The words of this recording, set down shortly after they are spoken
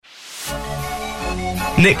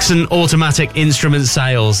Nixon Automatic Instrument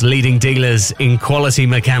Sales, leading dealers in quality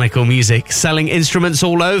mechanical music, selling instruments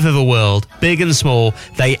all over the world. Big and small,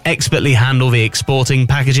 they expertly handle the exporting,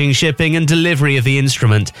 packaging, shipping and delivery of the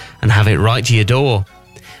instrument and have it right to your door.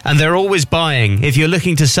 And they're always buying. If you're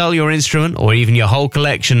looking to sell your instrument or even your whole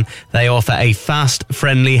collection, they offer a fast,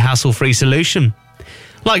 friendly, hassle-free solution.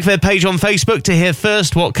 Like their page on Facebook to hear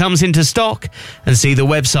first what comes into stock and see the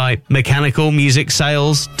website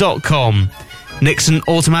mechanicalmusicsales.com. Nixon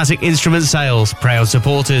Automatic Instrument Sales, proud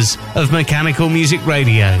supporters of Mechanical Music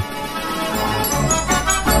Radio.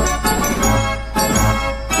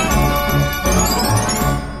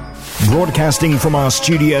 Broadcasting from our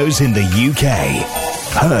studios in the UK.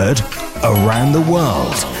 Heard around the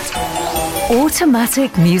world.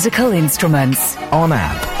 Automatic Musical Instruments. On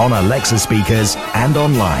app, on Alexa speakers and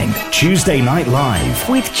online. Tuesday Night Live.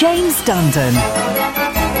 With James Dundon.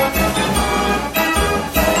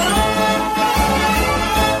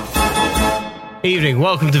 Evening,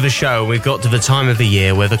 welcome to the show. We've got to the time of the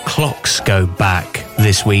year where the clocks go back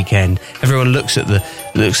this weekend. Everyone looks at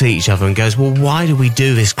each other and goes, well, why do we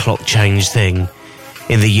do this clock change thing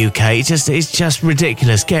in the UK? It's just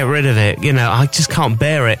ridiculous. Get rid of it. You know, I just can't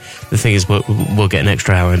bear it. The thing is, we'll get an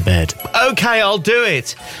extra hour in bed. Okay, I'll do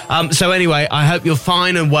it. So anyway, I hope you're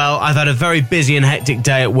fine and well. I've had a very busy and hectic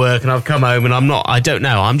day at work and I've come home and I don't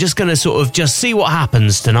know. I'm just going to sort of just see what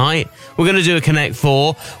happens tonight. We're going to do a Connect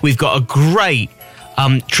 4. We've got a great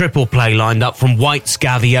triple play lined up from Whites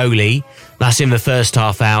Gavioli. That's in the first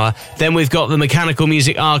half hour. Then we've got the Mechanical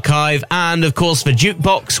Music Archive and, of course, the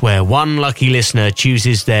Jukebox, where one lucky listener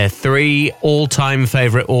chooses their 3 all-time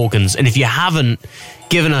favourite organs. And if you haven't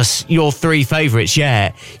given us your 3 favourites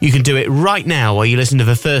yet, you can do it right now while you listen to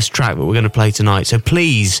the first track that we're going to play tonight. So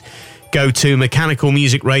please go to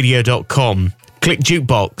mechanicalmusicradio.com, click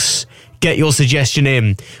Jukebox, get your suggestion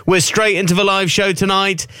in. We're straight into the live show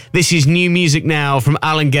tonight. This is new music now from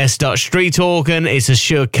Alan Guest Dutch Street Organ. It's a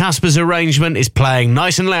Shure Casper's arrangement. It's playing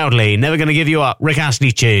nice and loudly. Never Gonna Give You Up. Rick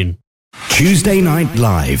Astley tune. Tuesday Night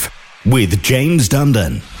Live with James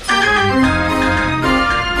Dundon.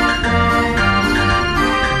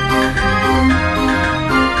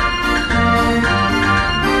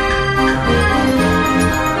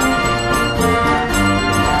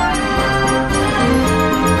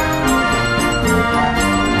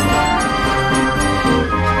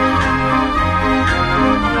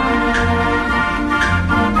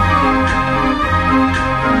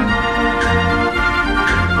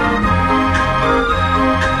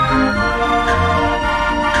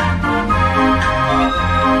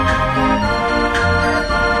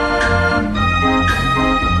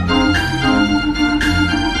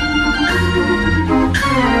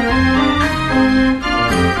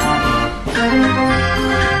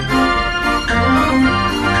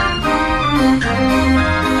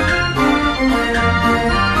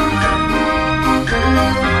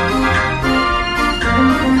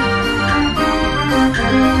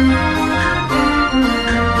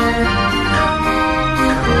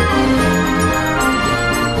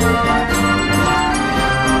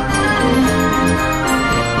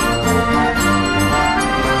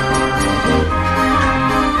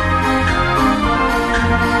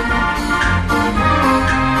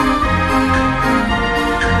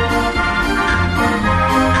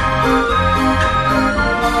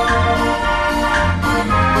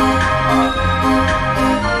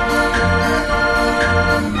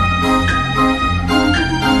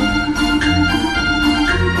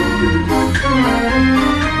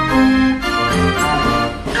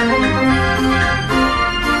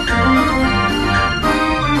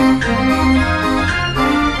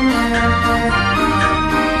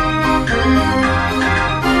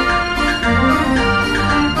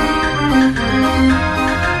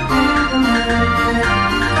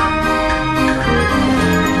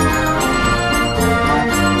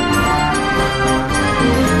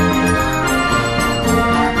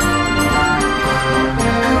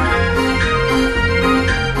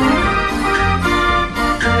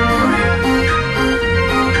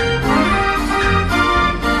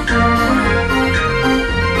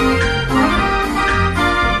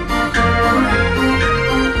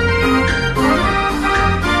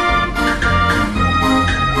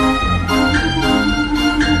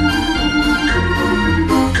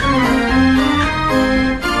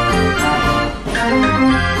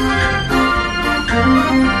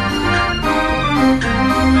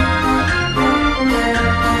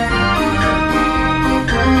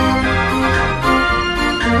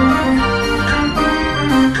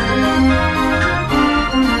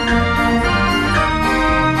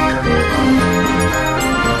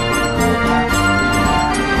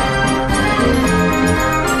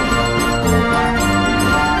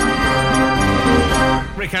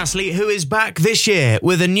 Astley, who is back this year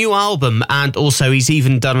with a new album, and also he's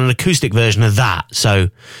even done an acoustic version of that. So,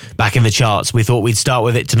 back in the charts, we thought we'd start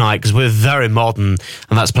with it tonight because we're very modern,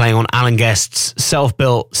 and that's playing on Alan Guest's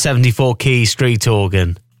self-built 74-key street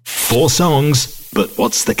organ. 4 songs, but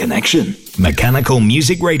what's the connection? Mechanical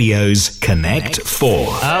Music Radio's Connect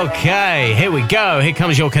 4. Okay, here we go. Here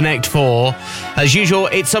comes your Connect 4. As usual,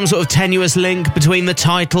 it's some sort of tenuous link between the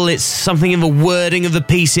title, it's something in the wording of the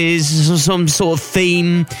pieces, some sort of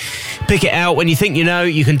theme. Pick it out when you think you know.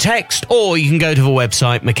 You can text, or you can go to the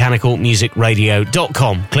website,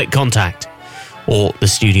 mechanicalmusicradio.com. Click contact. Or the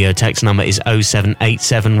studio text number is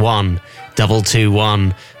 07871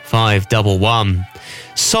 221 511.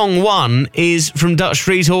 Song 1 is from Dutch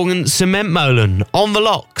Street Organ Cement Molen, On the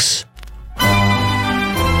Locks.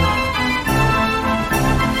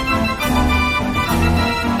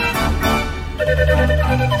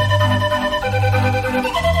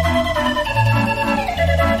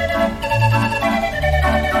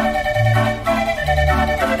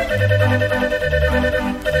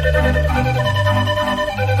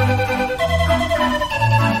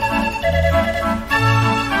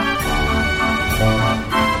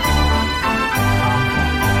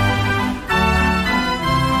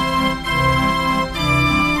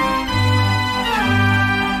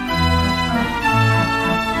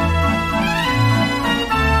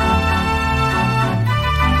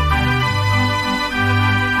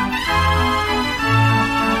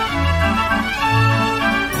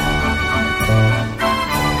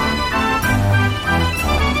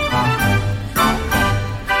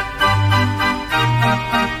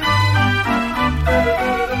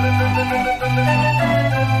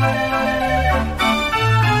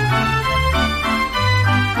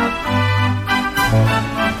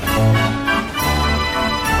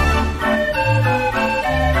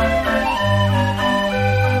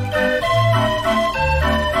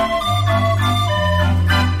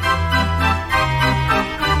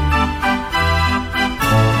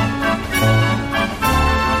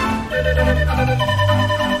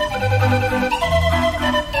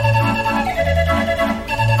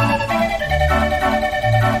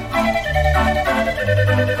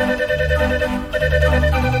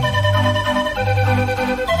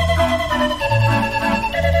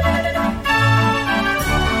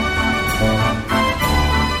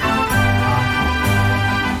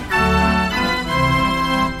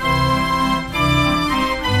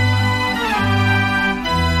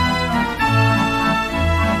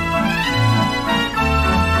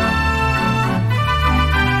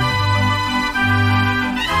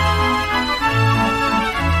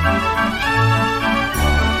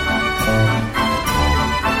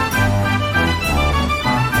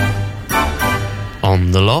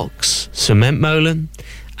 On the Locks, Cement Molen.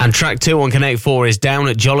 And track 2 on Connect 4 is Down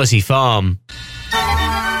at Jollity Farm.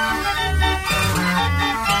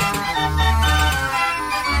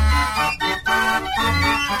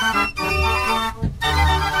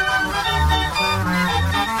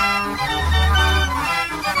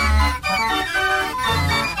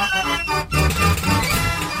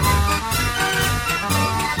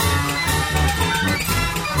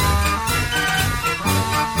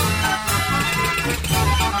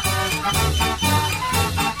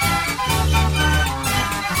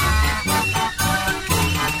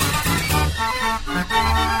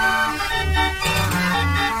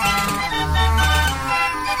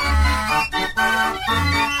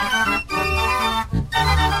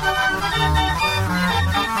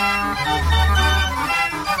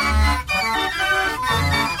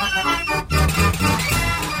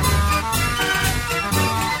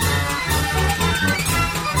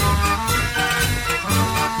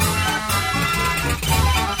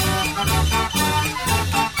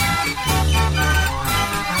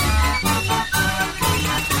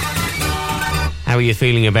 How are you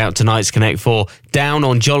feeling about tonight's Connect 4? Down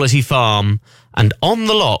on Jollity Farm and On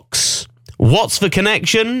the Locks. What's the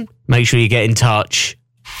connection? Make sure you get in touch.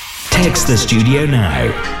 Text the studio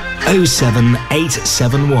now.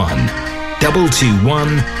 07871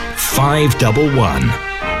 221 511.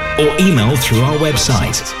 Or email through our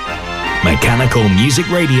website,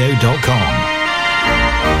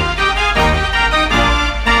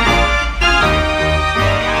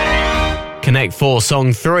 mechanicalmusicradio.com. Connect 4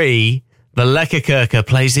 Song 3, the Lekkerkerker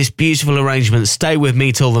plays this beautiful arrangement, Stay With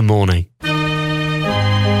Me Till the Morning.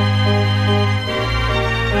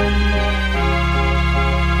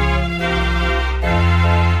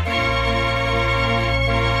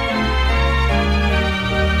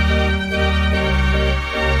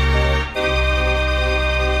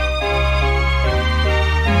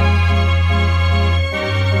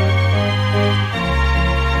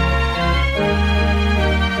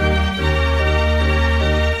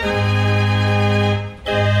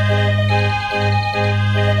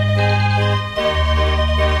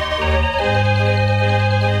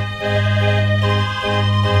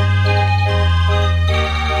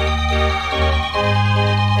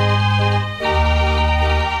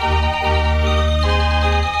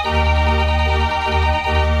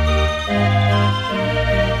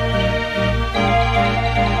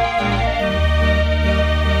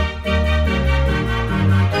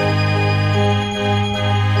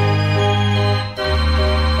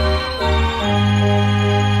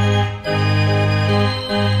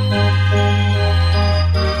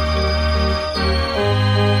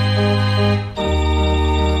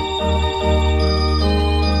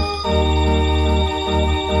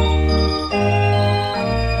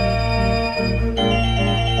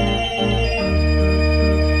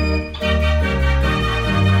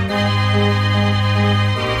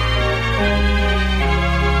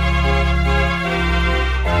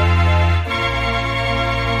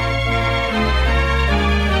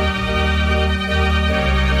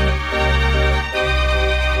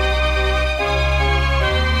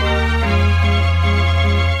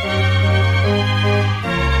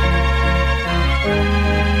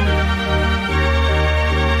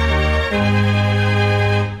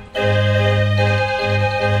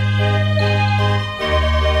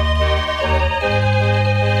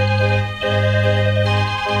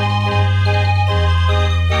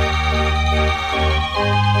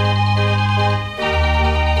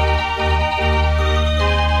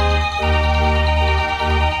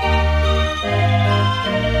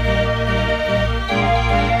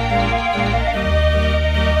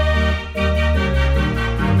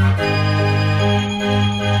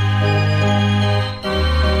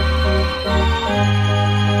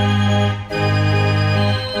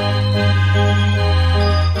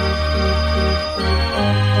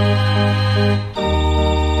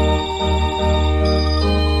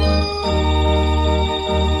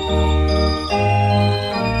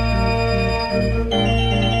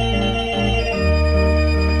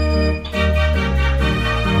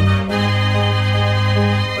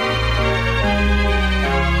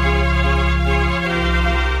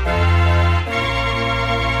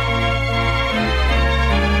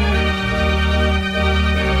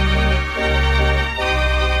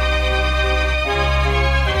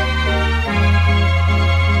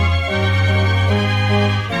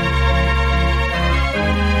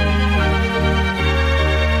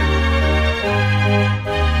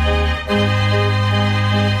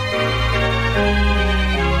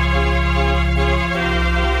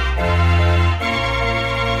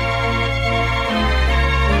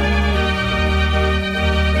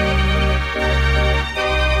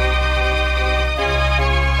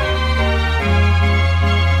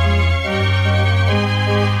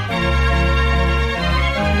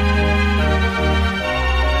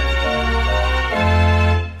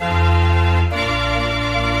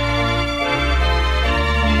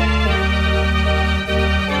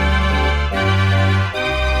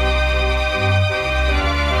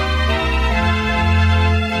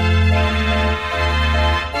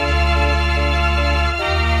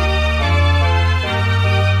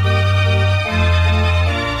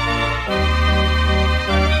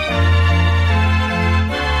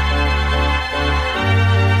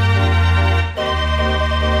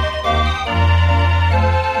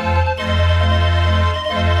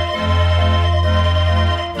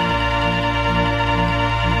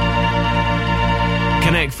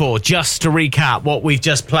 4, just to recap what we've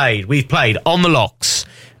just played. We've played On the Locks,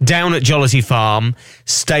 Down at Jollity Farm,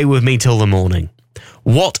 Stay With Me Till the Morning.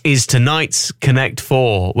 What is tonight's Connect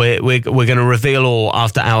 4? We're going to reveal all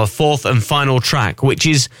after our fourth and final track, which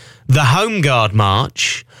is the Home Guard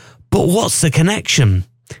March. But what's the connection?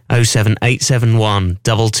 07871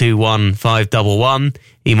 221 511.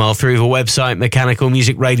 Email through the website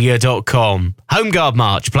mechanicalmusicradio.com. Home Guard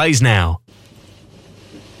March plays now.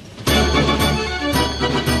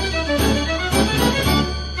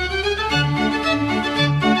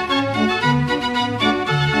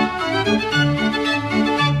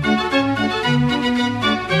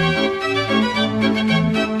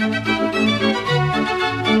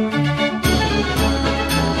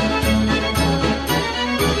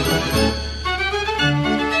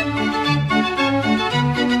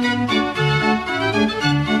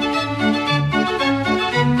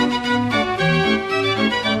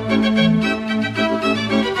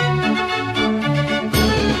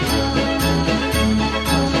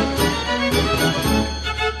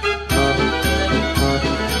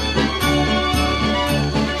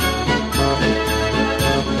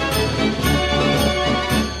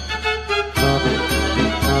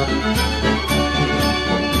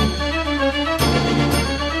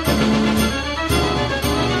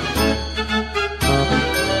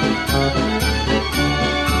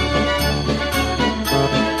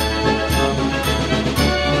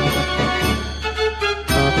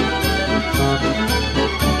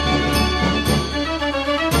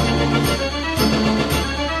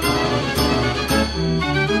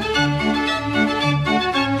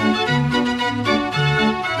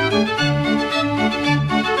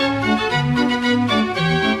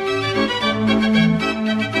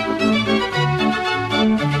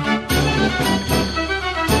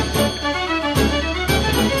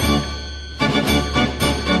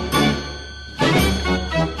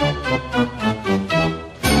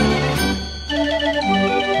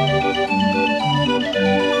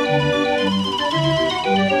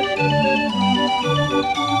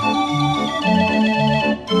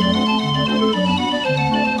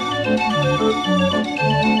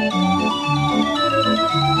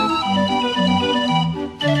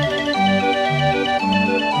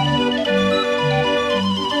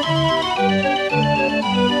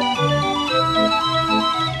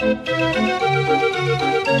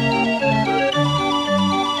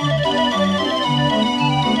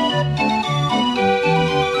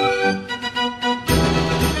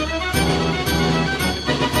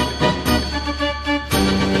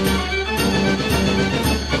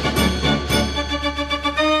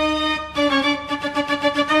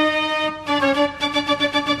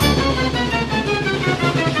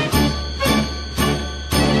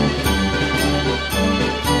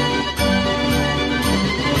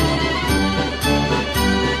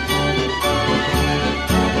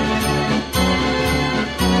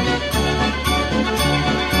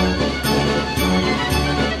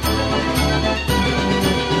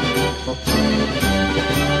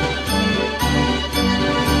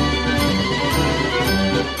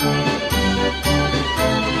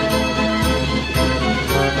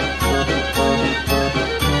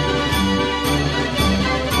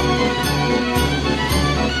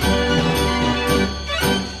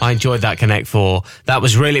 I enjoyed that Connect 4. That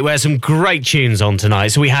was really, we had some great tunes on tonight.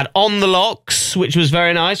 So we had On the Locks, which was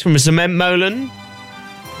very nice, from Cement Molan.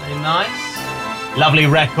 Very nice. Lovely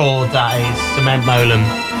record, that is, Cement Molan.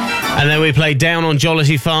 And then we played Down on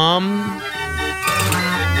Jollity Farm.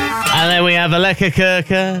 And then we have Aleka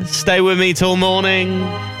Kirka, Stay With Me Till Morning.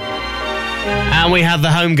 And we have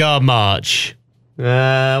the Home Guard March.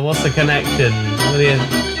 What's the connection? What do you...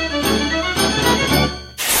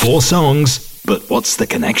 4 songs. But what's the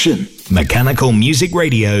connection? Mechanical Music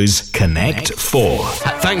Radio's Connect 4.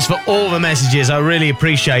 Thanks for all the messages. I really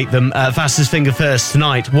appreciate them. Fastest Finger First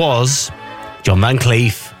tonight was John Van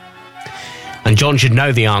Cleef. And John should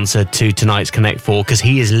know the answer to tonight's Connect 4 because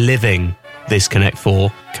he is living this Connect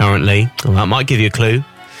 4 currently. Well, that might give you a clue.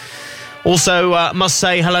 Also, must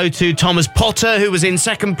say hello to Thomas Potter, who was in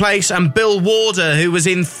second place, and Bill Warder, who was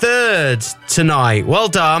in third tonight. Well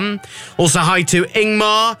done. Also, hi to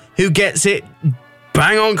Ingmar, who gets it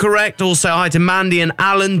bang on correct. Also, hi to Mandy and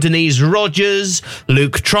Alan, Denise Rogers,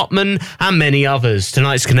 Luke Trotman, and many others.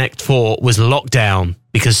 Tonight's Connect 4 was locked down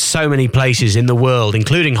because so many places in the world,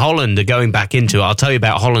 including Holland, are going back into it. I'll tell you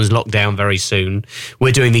about Holland's lockdown very soon.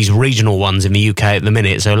 We're doing these regional ones in the UK at the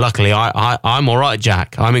minute, so luckily I'm all right,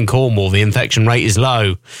 Jack. I'm in Cornwall. The infection rate is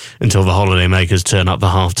low until the holidaymakers turn up the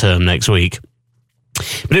half-term next week.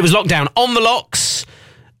 But it was locked down. On the Locks,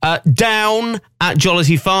 Down at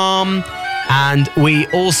Jollity Farm, And we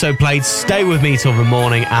also played Stay With Me Till the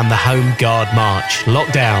Morning and the Home Guard March.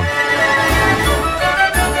 Lockdown.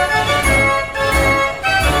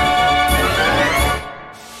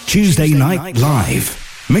 Tuesday Night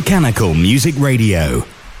Live. Mechanical Music Radio.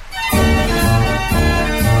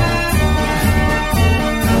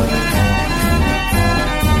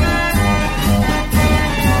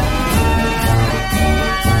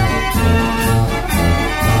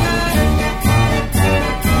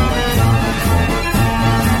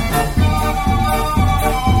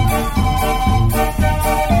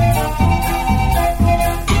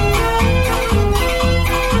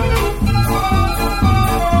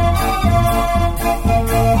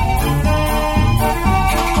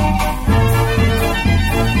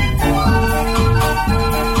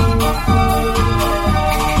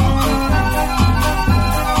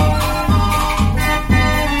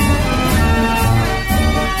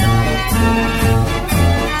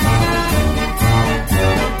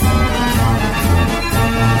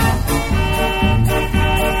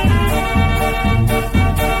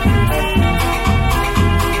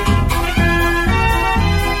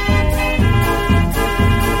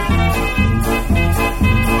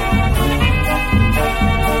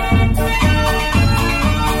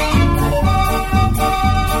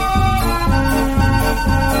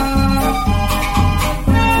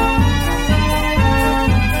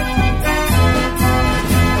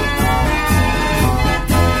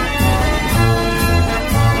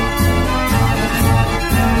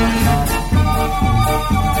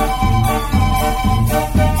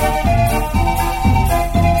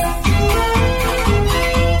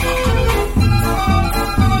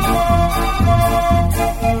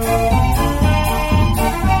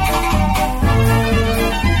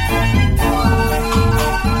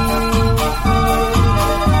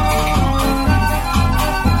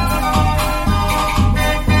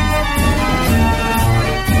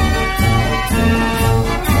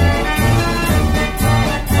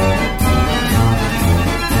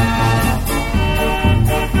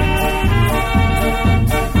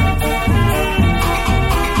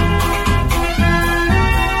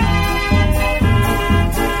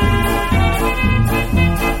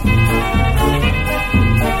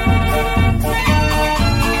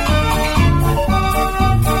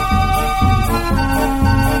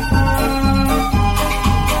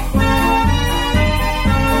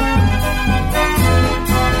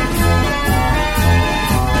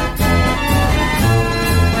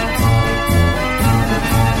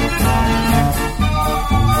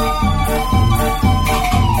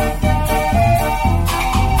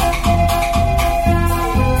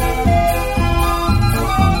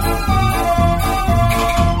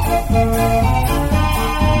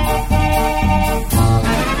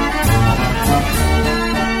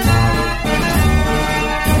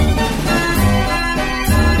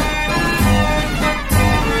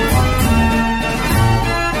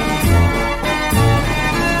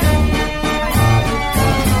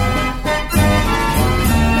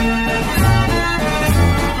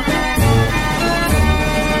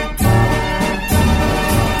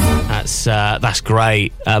 That's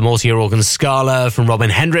great. More to Your Organ Scala from Robin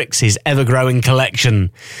Hendricks, his ever-growing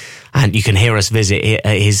collection. And you can hear us visit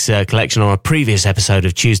his collection on a previous episode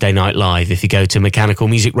of Tuesday Night Live. If you go to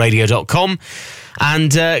mechanicalmusicradio.com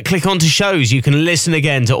and click onto shows, you can listen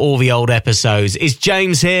again to all the old episodes. It's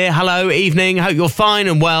James here. Hello, evening. Hope you're fine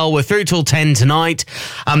and well. We're through till 10 tonight.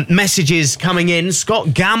 Messages coming in.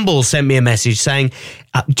 Scott Gamble sent me a message saying,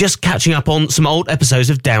 just catching up on some old episodes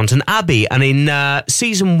of Downton Abbey. And in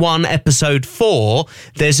season 1, episode 4,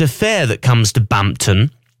 there's a fair that comes to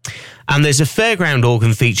Bampton. And there's a fairground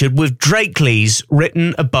organ featured with Drakely's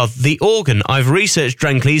written above the organ. I've researched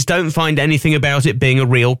Drakely's, don't find anything about it being a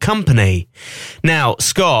real company. Now,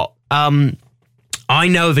 Scott, I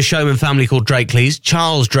know of a showman family called Drakely's.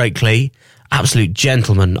 Charles Drakely, absolute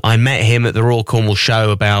gentleman. I met him at the Royal Cornwall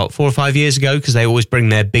show about 4 or 5 years ago because they always bring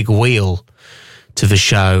their big wheel to the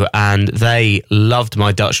show, and they loved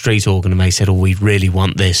my Dutch street organ, and they said, we really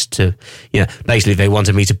want this to, basically they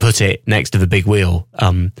wanted me to put it next to the big wheel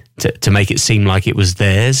to make it seem like it was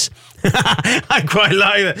theirs. I quite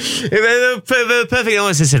like that. They're perfectly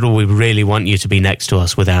honest. They said, we really want you to be next to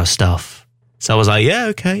us with our stuff. So I was like, yeah,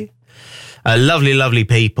 okay. Lovely, lovely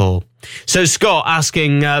people. So Scott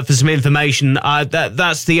asking for some information.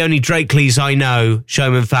 That's the only Drakely's I know,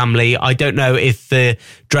 showman family. I don't know if the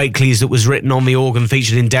Drakely's that was written on the organ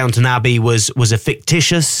featured in Downton Abbey was a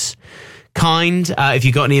fictitious kind. If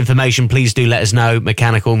you've got any information, please do let us know.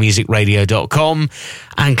 mechanicalmusicradio.com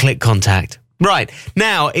and click contact. Right,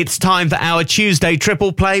 now it's time for our Tuesday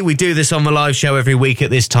triple play. We do this on the live show every week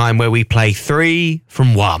at this time where we play 3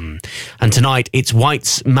 from 1. And tonight it's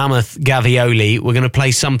Whites Mammoth Gavioli. We're going to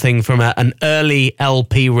play something from an early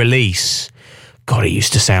LP release. God, it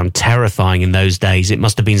used to sound terrifying in those days. It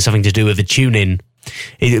must have been something to do with the tune-in.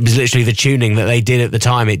 It was literally the tuning that they did at the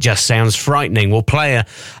time. It just sounds frightening. We'll play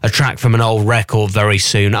a track from an old record very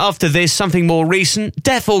soon. After this, something more recent,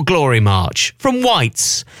 Death or Glory March from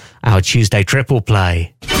Whites. Our Tuesday triple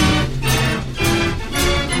play.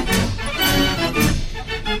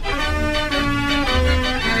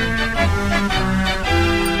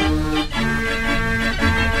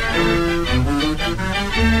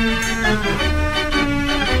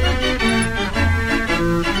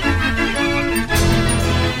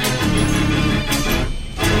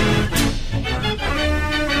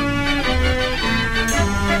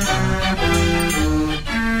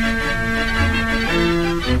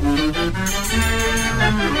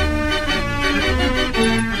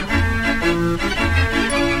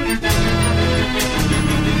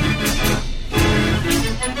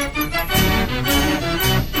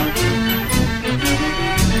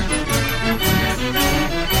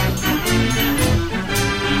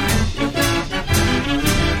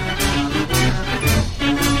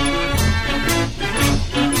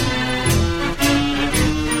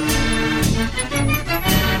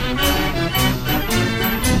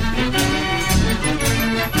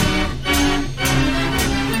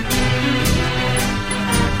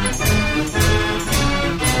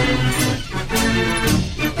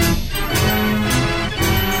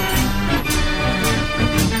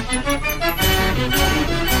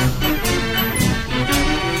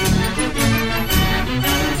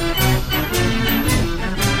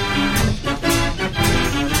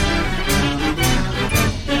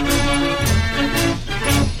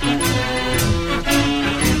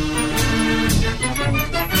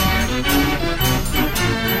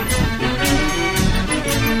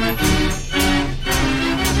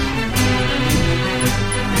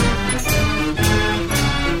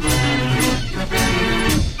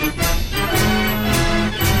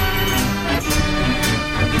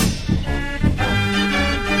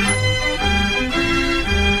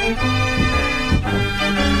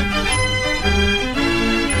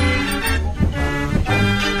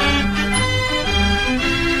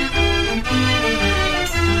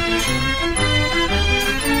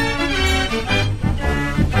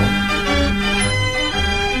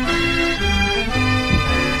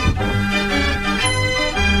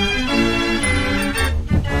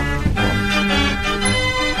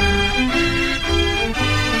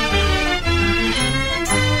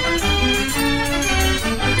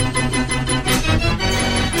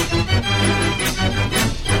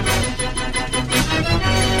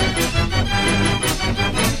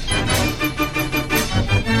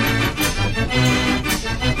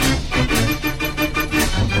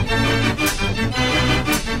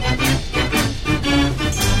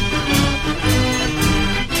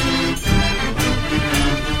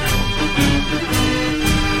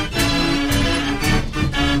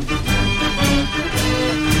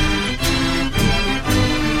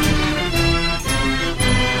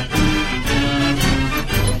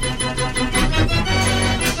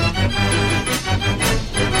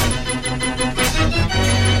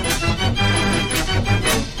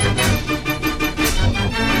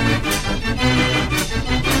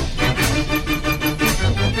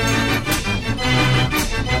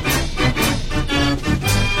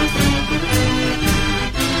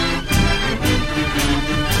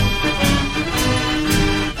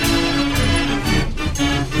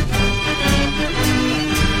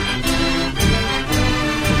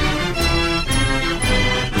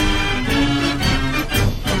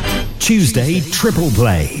 Tuesday Triple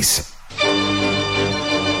Plays.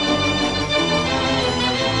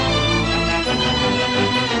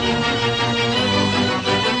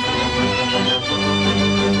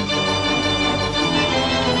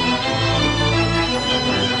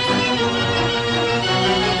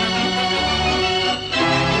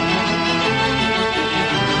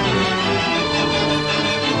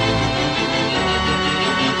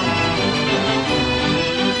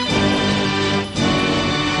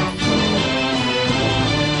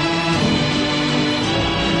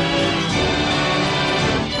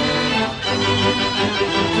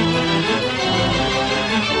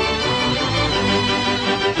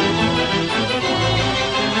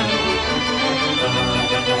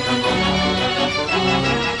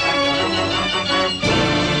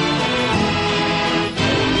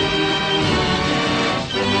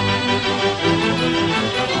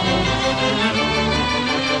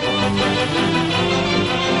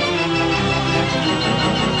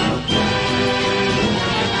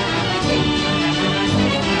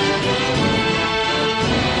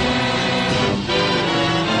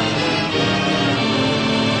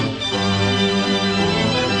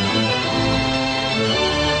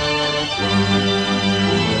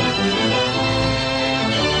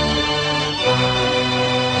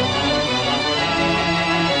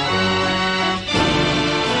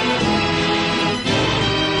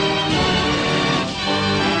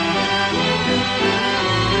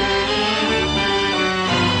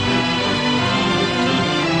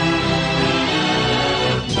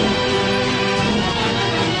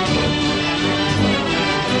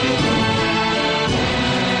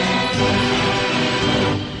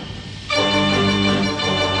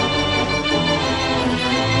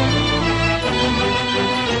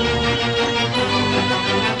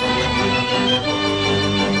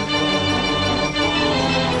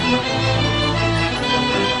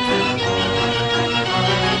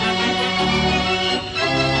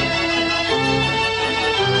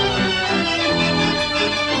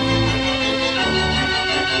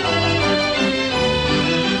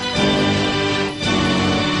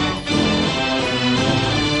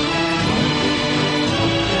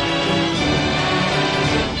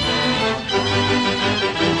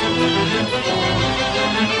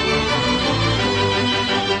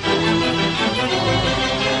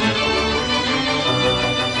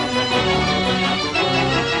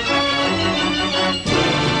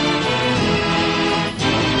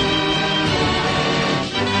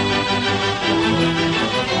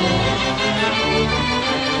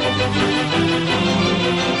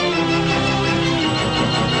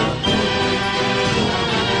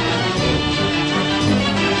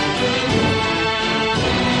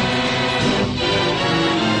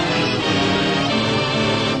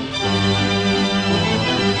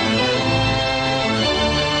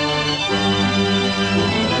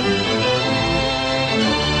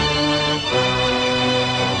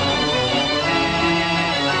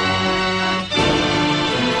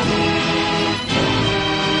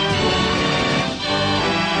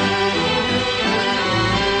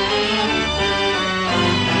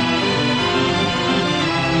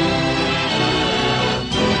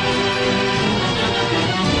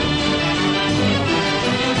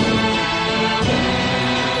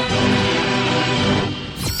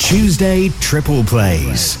 Tuesday Triple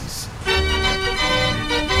Plays.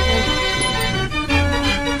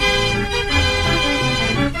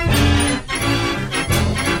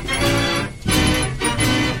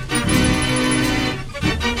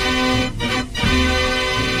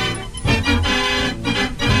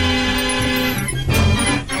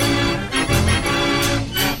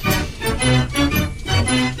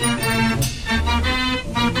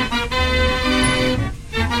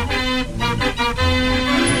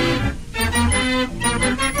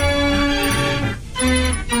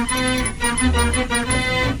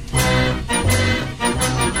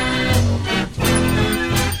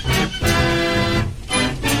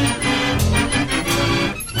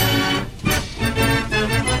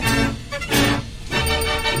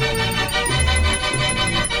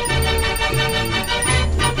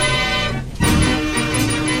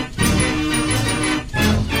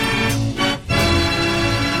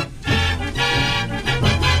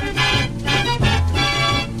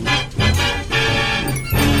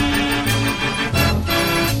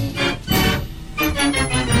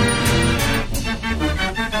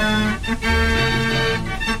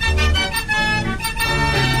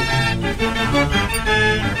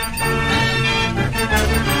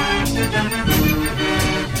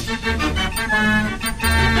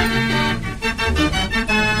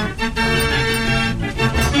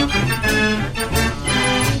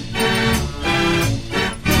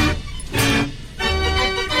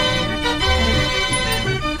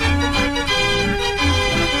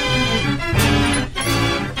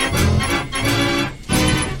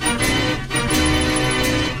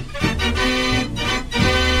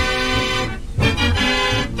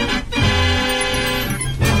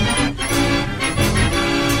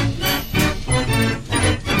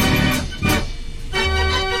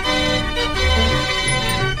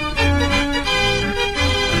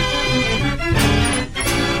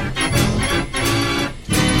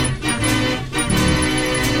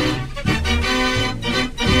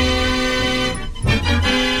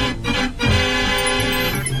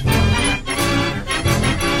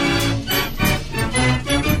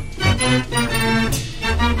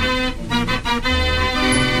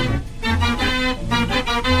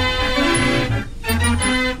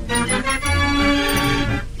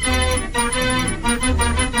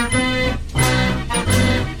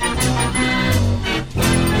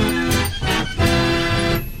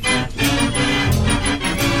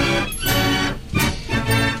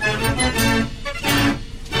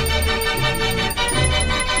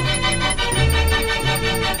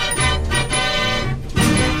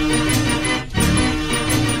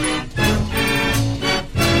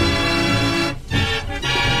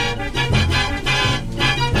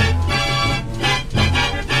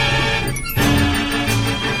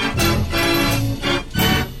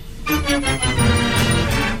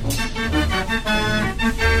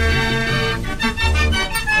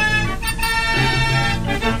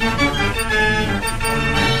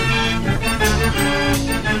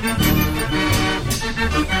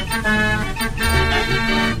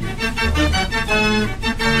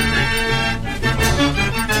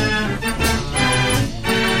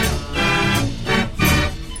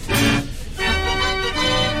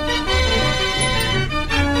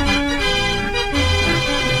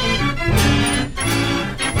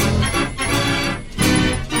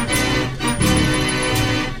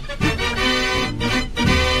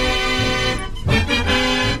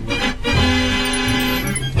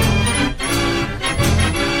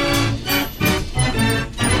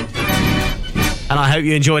 And I hope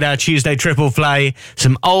you enjoyed our Tuesday triple play.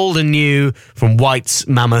 Some old and new from Whites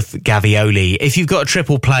Mammoth Gavioli. If you've got a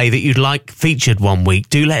triple play that you'd like featured one week,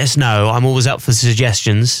 do let us know. I'm always up for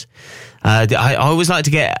suggestions. I always like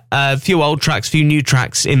to get a few old tracks, a few new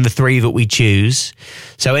tracks in the three that we choose.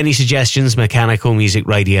 So any suggestions,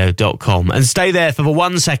 mechanicalmusicradio.com. And stay there for the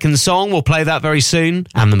 1 second song. We'll play that very soon.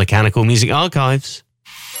 And the Mechanical Music Archives.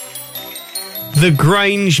 The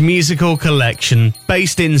Grange Musical Collection,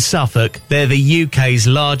 based in Suffolk, they're the UK's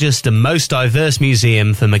largest and most diverse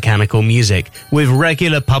museum for mechanical music, with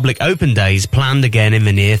regular public open days planned again in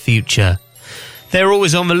the near future. They're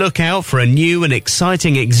always on the lookout for a new and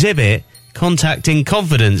exciting exhibit. Contact in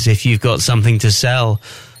confidence if you've got something to sell.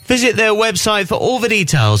 Visit their website for all the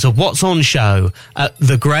details of what's on show at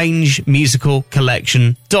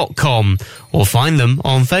thegrangemusicalcollection.com or find them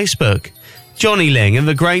on Facebook. Johnny Ling and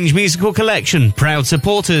the Grange Musical Collection, proud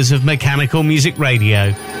supporters of Mechanical Music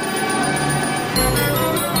Radio.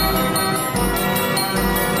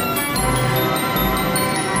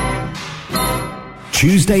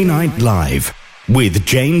 Tuesday Night Live with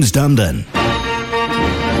James Dundon.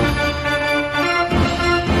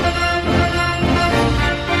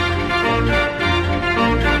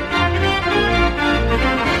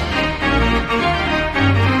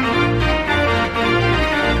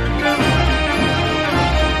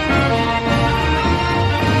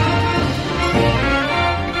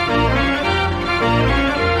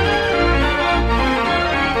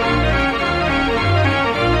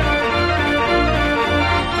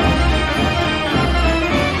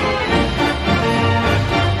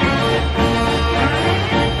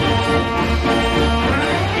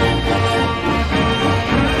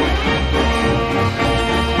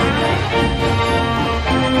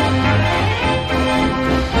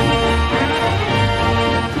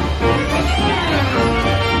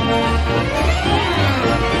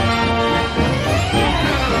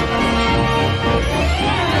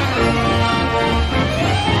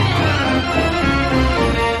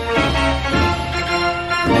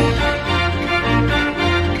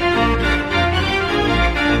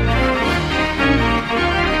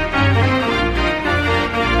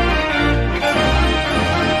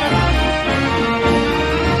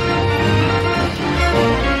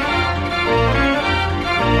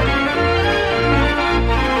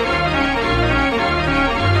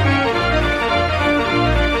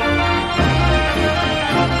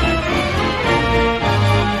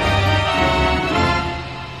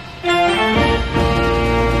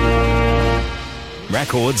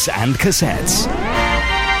 records and cassettes.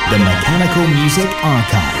 The Mechanical Music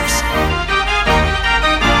Archives.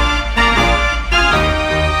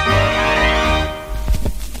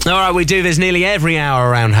 All right, we do this nearly every hour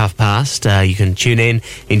around 5:30. You can tune in,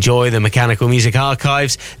 enjoy the Mechanical Music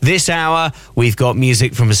Archives. This hour, we've got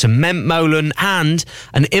music from a cement molen and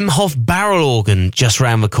an Imhoff barrel organ just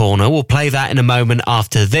round the corner. We'll play that in a moment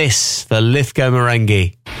after this for Lithgow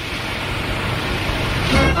Merengue.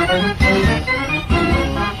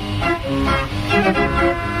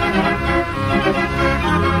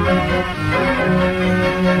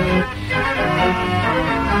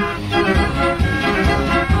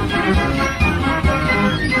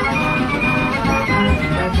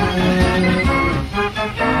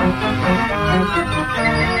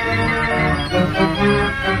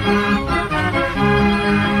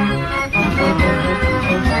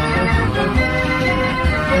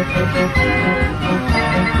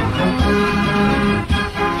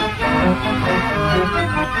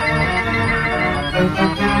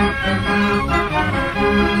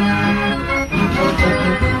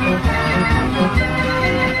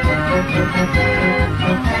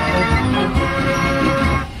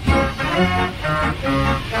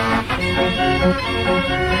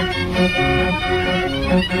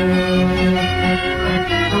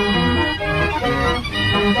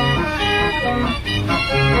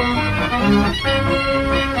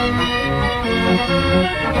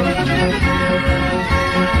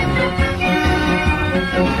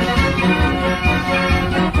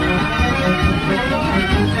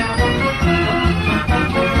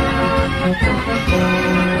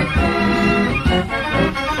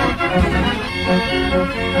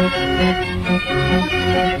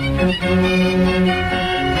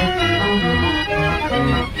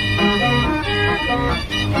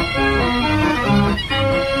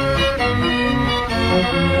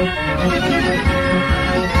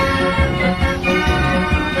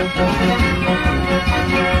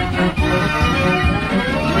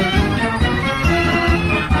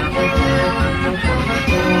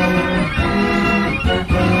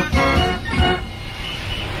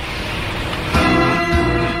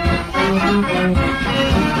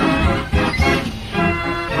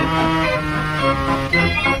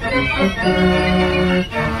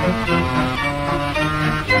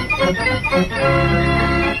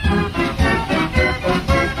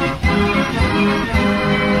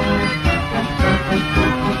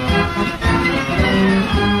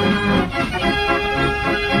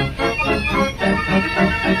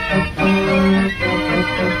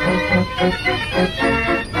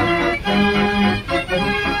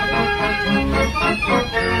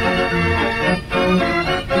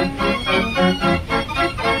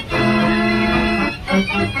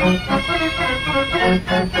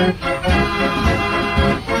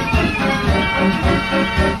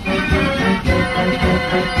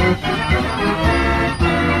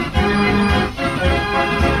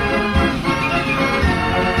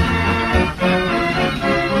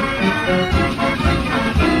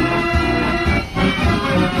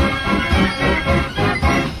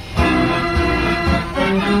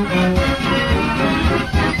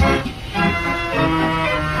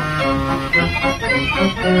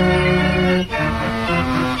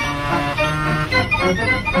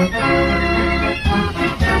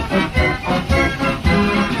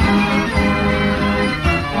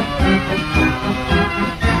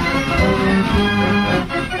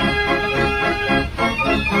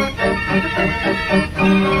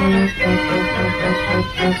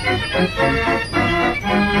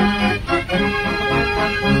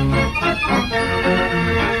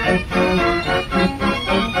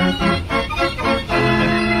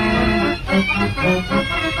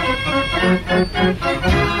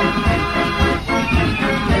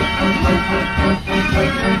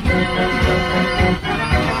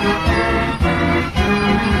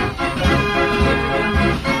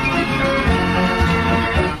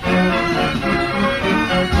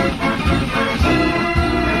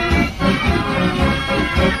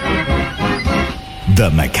 The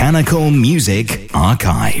Mechanical Music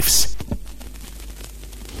Archives.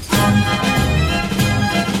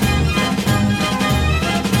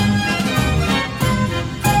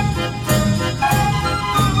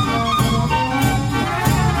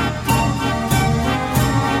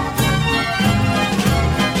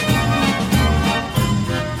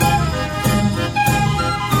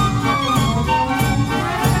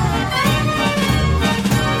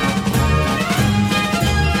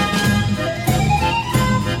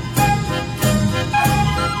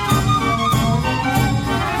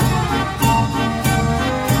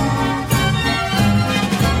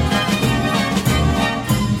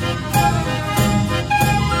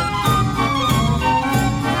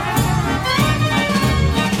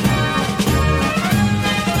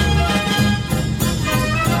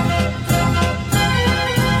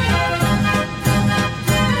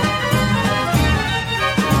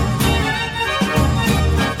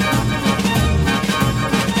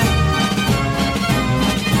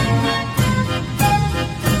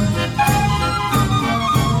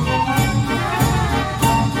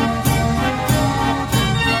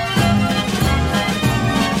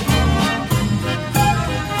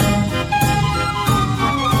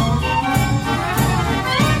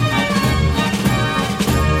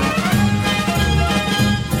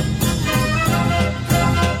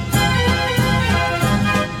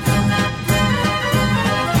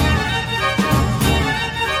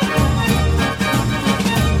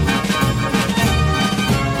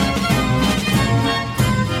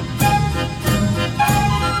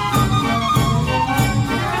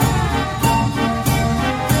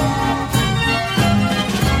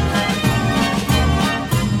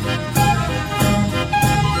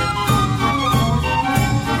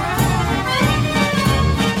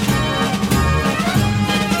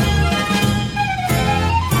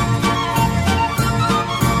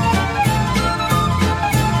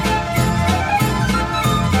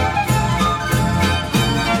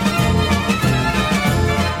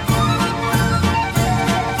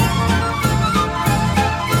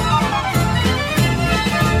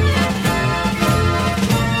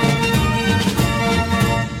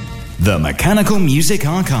 The Mechanical Music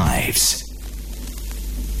Archives.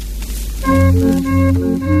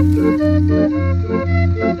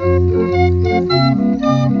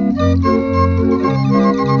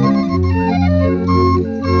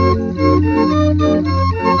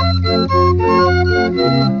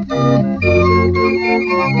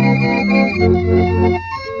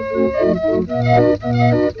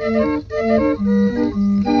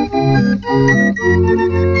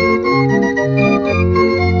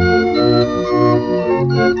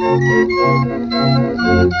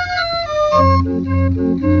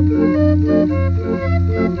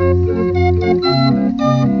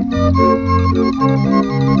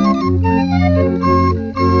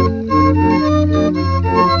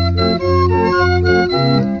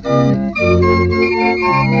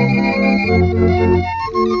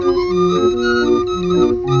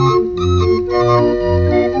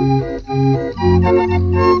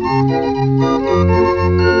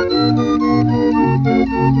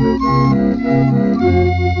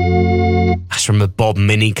 From a Bob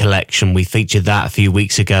Mini collection. We featured that a few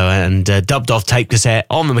weeks ago and dubbed off tape cassette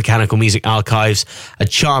on the Mechanical Music Archives, a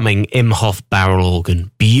charming Imhoff barrel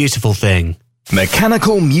organ. Beautiful thing.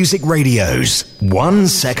 Mechanical Music Radio's 1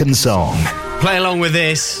 second song. Play along with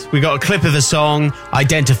this. We got a clip of the song.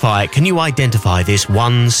 Identify it. Can you identify this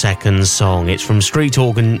 1 second song? It's from Street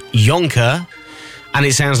Organ Yonker and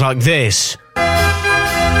it sounds like this.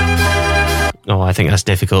 Oh, I think that's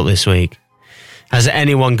difficult this week. Has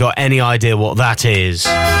anyone got any idea what that is?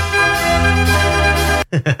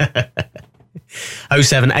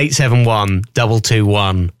 07871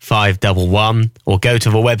 221 511 or go to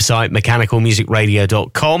the website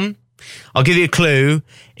mechanicalmusicradio.com. I'll give you a clue.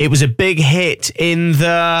 It was a big hit in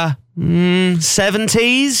the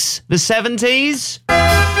 70s? The 70s?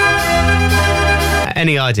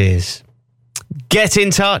 Any ideas? Get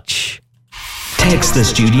in touch. Text the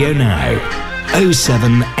studio now.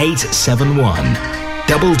 07871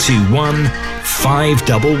 221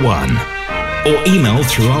 511 or email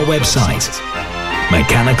through our website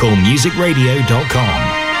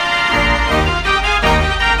mechanicalmusicradio.com.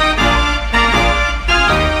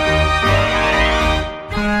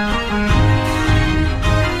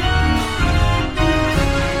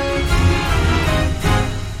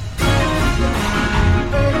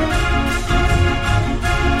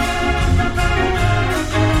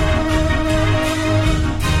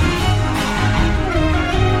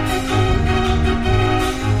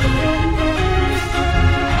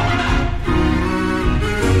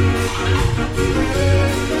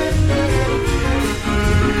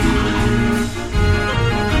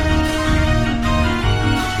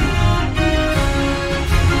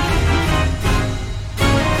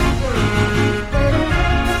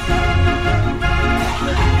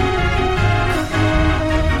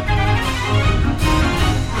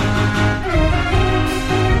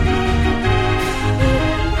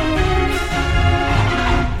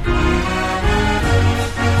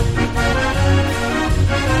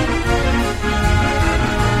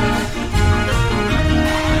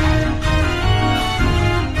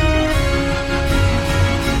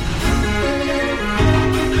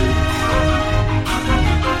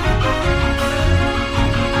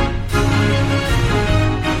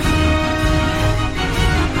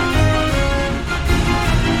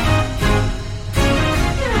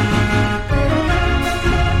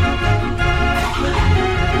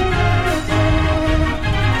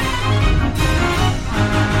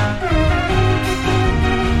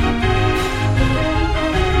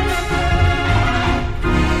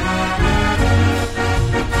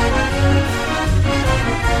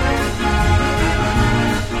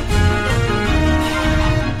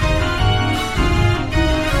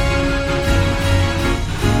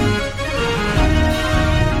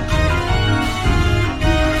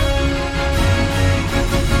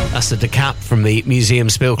 The decap from the Museum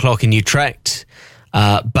Spill Clock in Utrecht.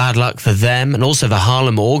 Bad luck for them, and also the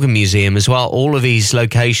Haarlem Organ Museum as well. All of these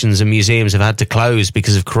locations and museums have had to close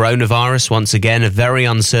because of coronavirus. Once again, a very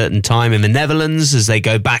uncertain time in the Netherlands as they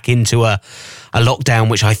go back into a lockdown,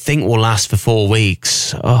 which I think will last for 4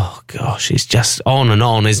 weeks. Oh gosh, it's just on and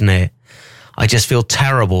on, isn't it? I just feel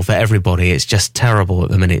terrible for everybody. It's just terrible at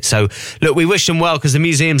the minute. So, look, we wish them well because the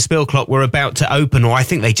Museum Spill Clock were about to open, or I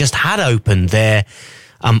think they just had opened their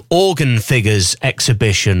organ figures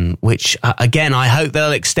exhibition, which, again, I hope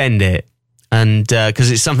they'll extend it. And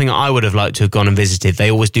because it's something I would have liked to have gone and visited.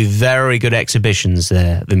 They always do very good exhibitions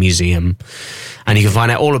there, the museum. And you can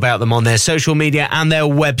find out all about them on their social media and their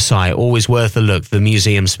website. Always worth a look, the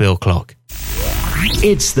Museum Spill Clock.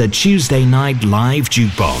 It's the Tuesday Night Live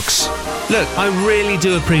Jukebox Look, I really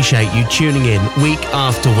do appreciate you tuning in week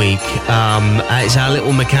after week. It's our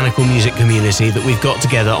little mechanical music community that we've got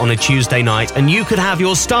together on a Tuesday night, and you could have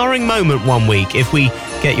your starring moment one week if we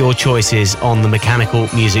get your choices on the Mechanical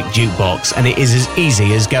Music Jukebox. And it is as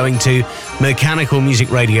easy as going to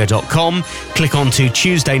mechanicalmusicradio.com, click onto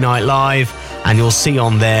Tuesday Night Live, and you'll see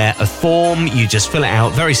on there a form. You just fill it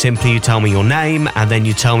out very simply. You tell me your name, and then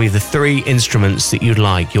you tell me the 3 instruments that you'd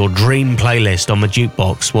like. Your dream playlist on my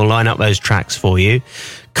jukebox. We'll line up those tracks for you.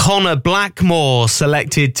 Connor Blackmore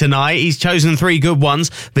selected tonight. He's chosen 3 good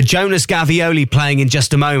ones. The Jonas Gavioli playing in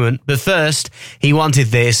just a moment. But first, he wanted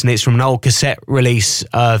this, and it's from an old cassette release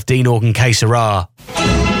of Dean Organ Que Sera.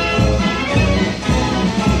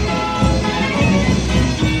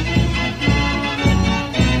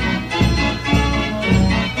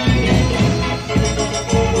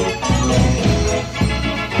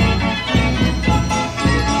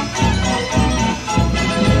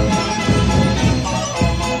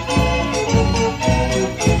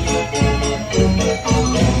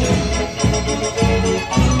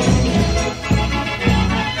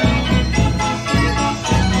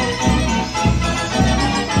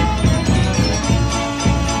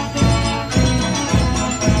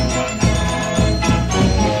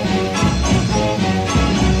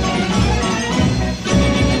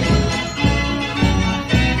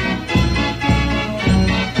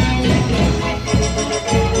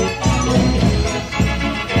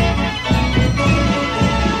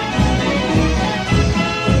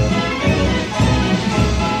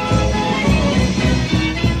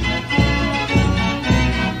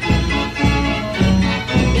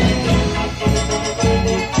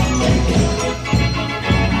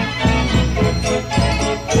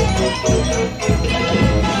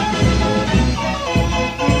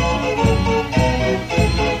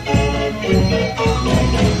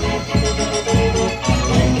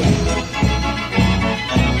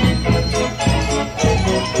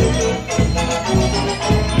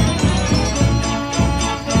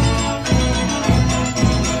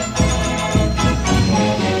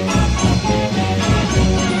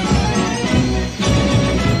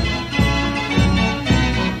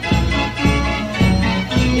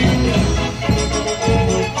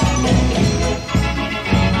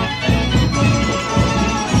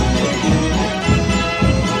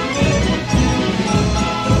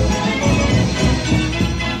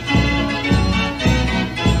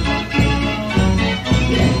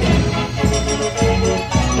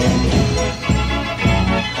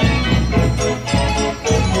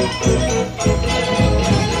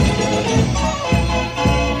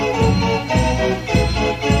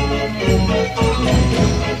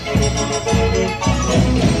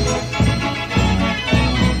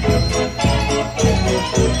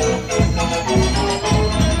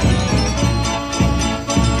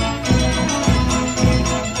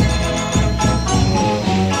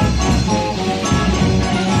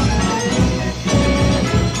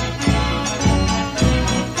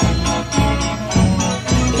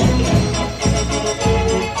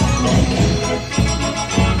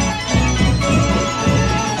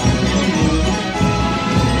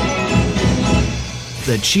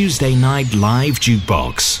 The Tuesday Night Live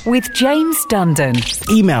Jukebox with James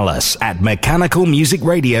Dundon. Email us at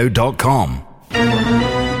mechanicalmusicradio.com.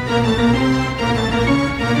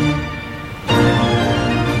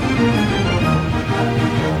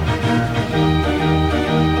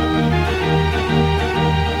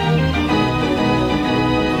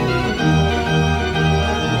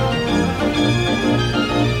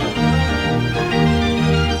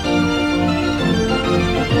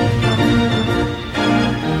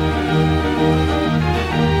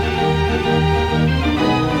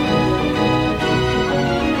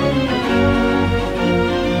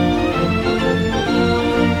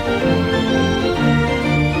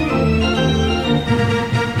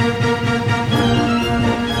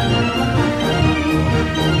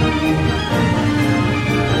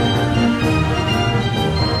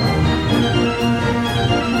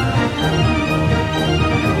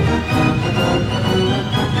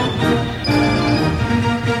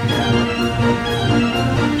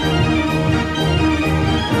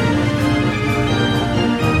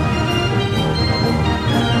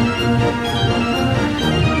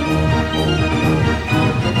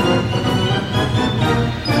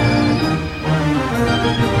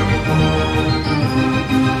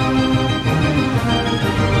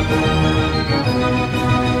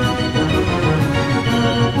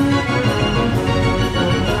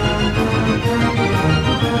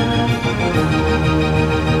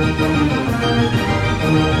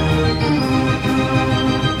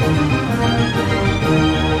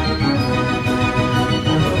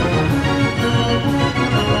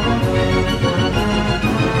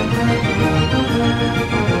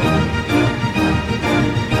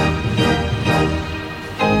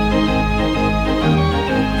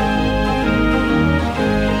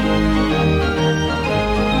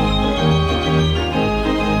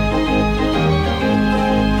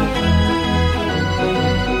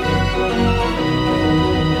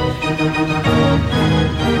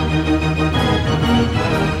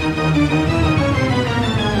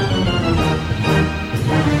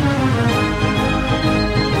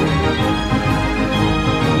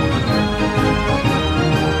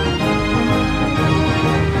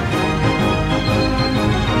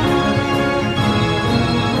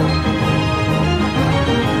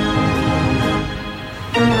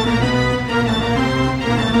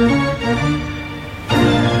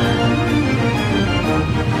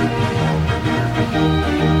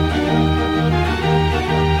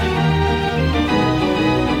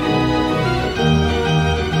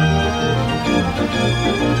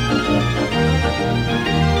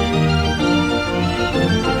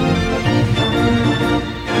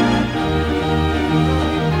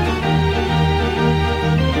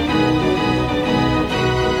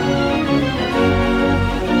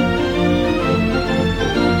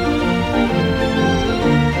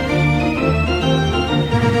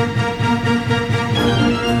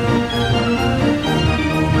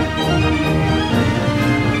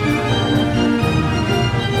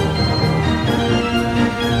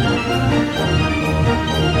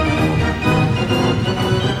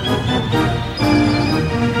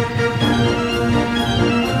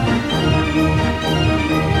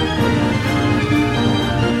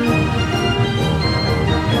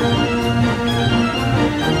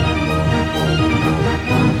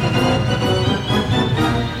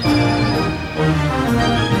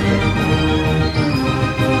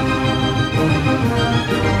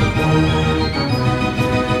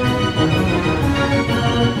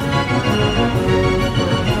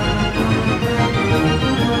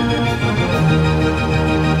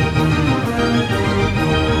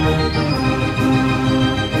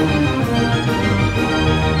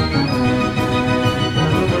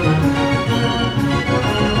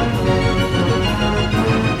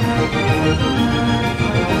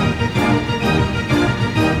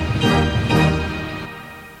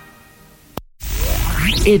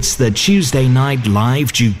 It's the Tuesday Night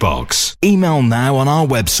Live Jukebox. Email now on our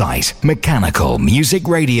website,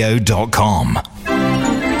 mechanicalmusicradio.com.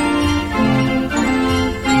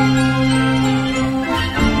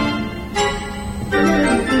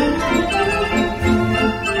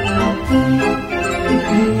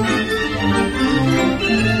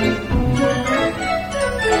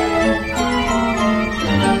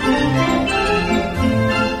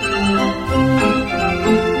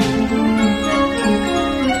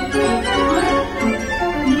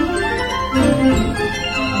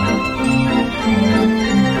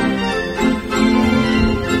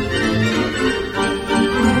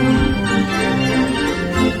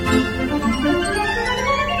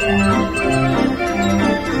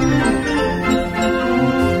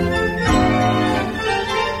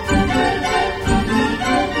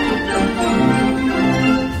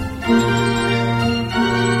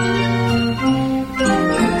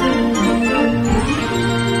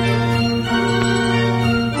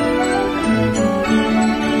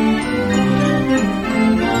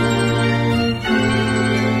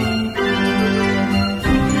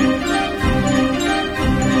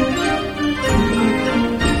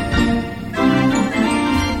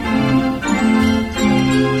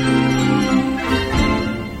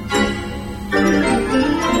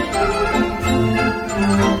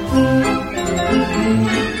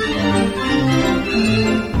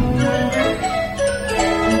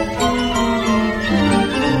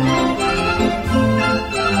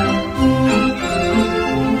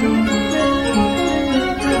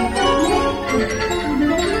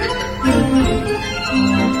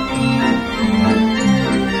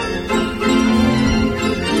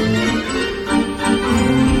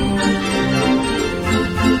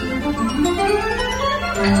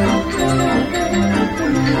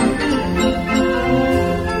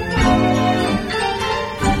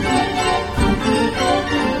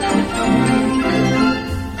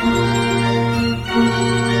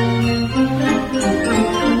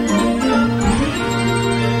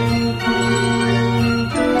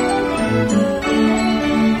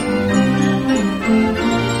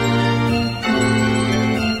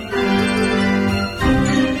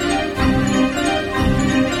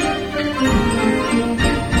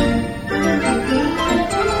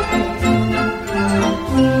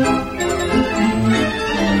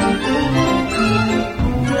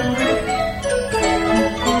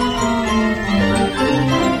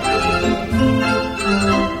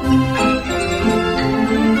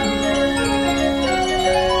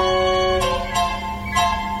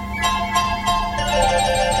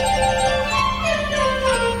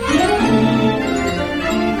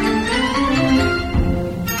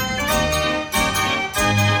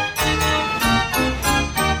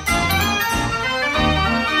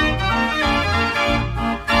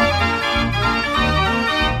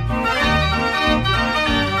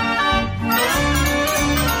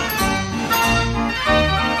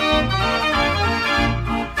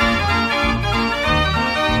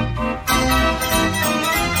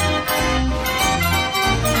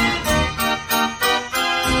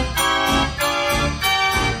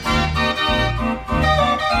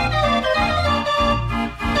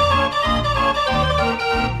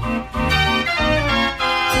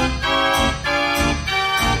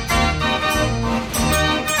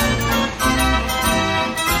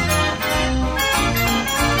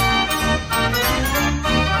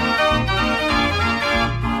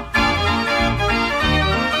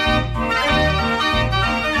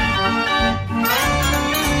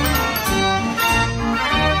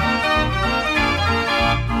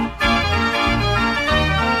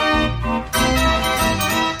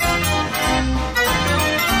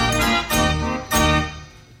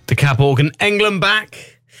 Cap organ, England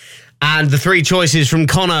back. And the three choices from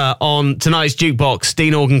Connor on tonight's jukebox: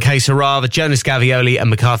 Dean organ, Que Sera, Jonas Gavioli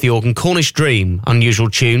and McCarthy organ, Cornish Dream,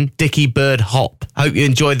 unusual tune, Dickie Bird Hop. Hope you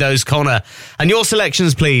enjoyed those, Connor. And your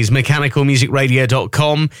selections, please,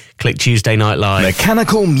 mechanicalmusicradio.com. Click Tuesday Night Live.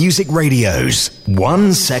 Mechanical Music Radio's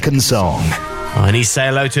 1 second song. I need to say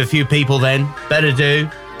hello to a few people then. Better do.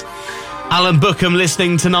 Alan Bookham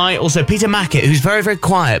listening tonight. Also Peter Mackett, who's very, very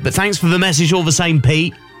quiet, but thanks for the message all the same,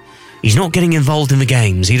 Pete. He's not getting involved in the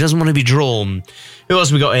games. He doesn't want to be drawn. Who else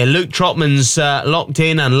have we got here? Luke Trotman's locked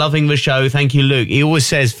in and loving the show. Thank you, Luke. He always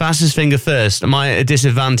says, fastest finger first. Am I at a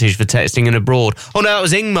disadvantage for texting and abroad? Oh, no, it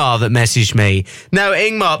was Ingmar that messaged me. No,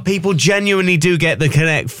 Ingmar, people genuinely do get the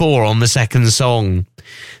Connect 4 on the second song.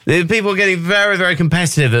 People are getting very, very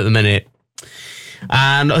competitive at the minute.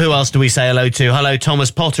 And who else do we say hello to? Hello, Thomas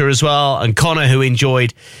Potter as well. And Connor, who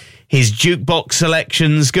enjoyed his jukebox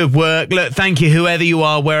selections. Good work. Look, thank you, whoever you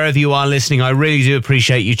are, wherever you are listening. I really do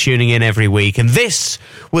appreciate you tuning in every week. And this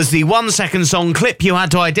was the 1 second song clip you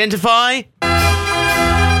had to identify.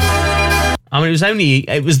 I mean,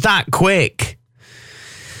 it was that quick.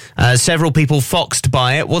 Several people foxed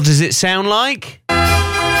by it. What does it sound like?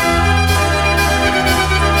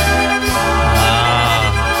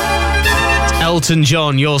 Elton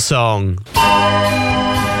John, your song.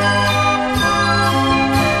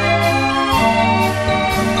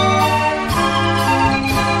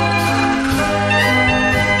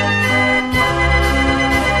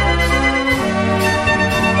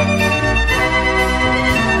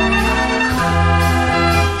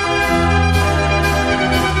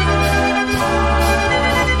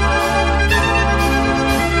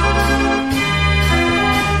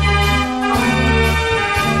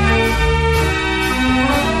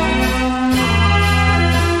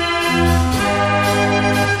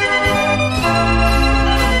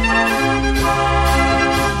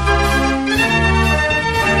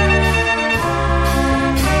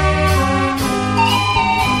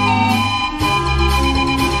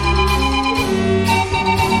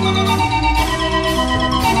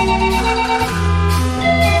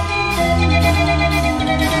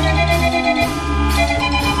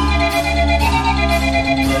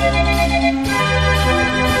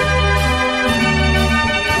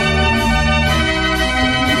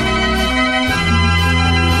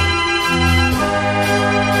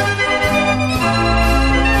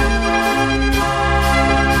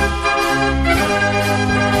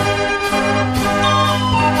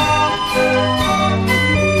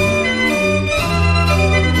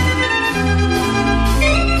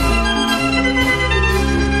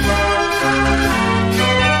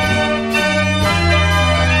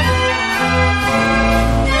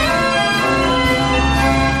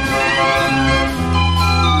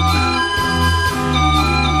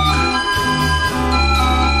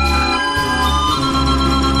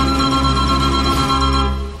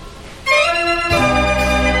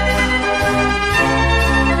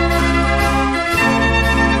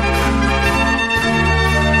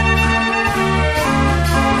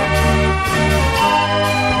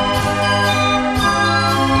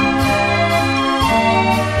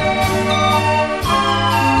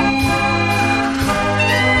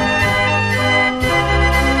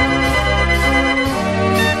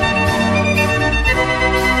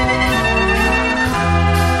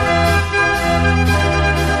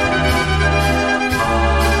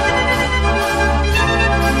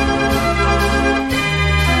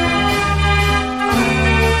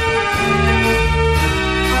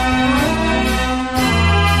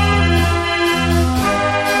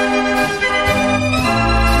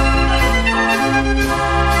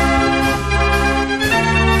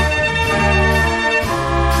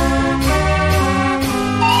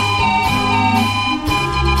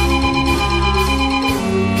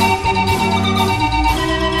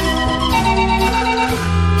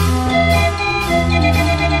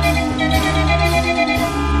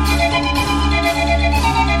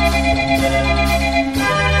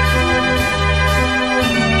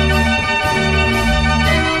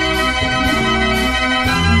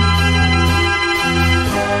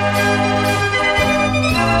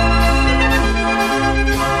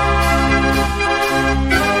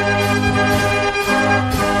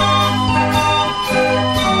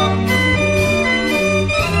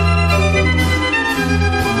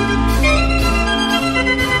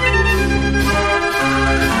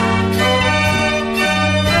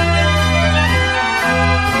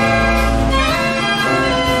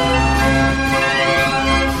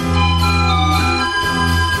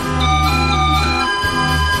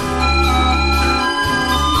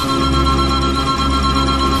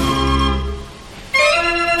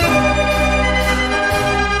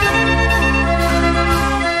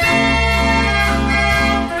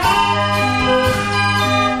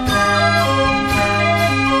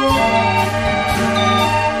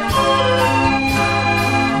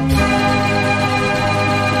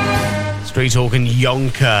 Street Talk and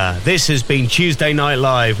Yonker. This has been Tuesday Night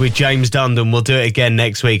Live with James Dundon. We'll do it again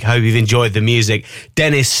next week. Hope you've enjoyed the music.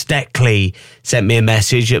 Dennis Steckley sent me a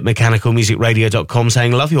message at mechanicalmusicradio.com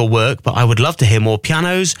saying, love your work, but I would love to hear more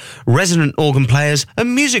pianos, resonant organ players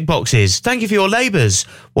and music boxes. Thank you for your labours.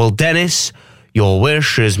 Well, Dennis, your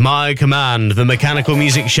wish is my command. The Mechanical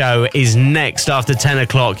Music Show is next after 10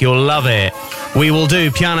 o'clock. You'll love it. We will do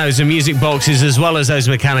pianos and music boxes as well as those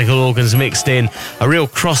mechanical organs mixed in. A real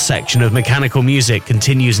cross-section of mechanical music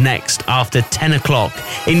continues next after 10 o'clock.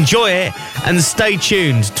 Enjoy it and stay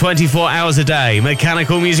tuned 24 hours a day.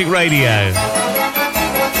 Mechanical Music Radio.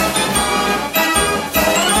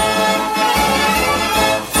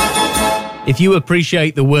 If you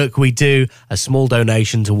appreciate the work we do, a small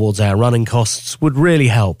donation towards our running costs would really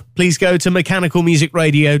help. Please go to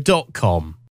mechanicalmusicradio.com.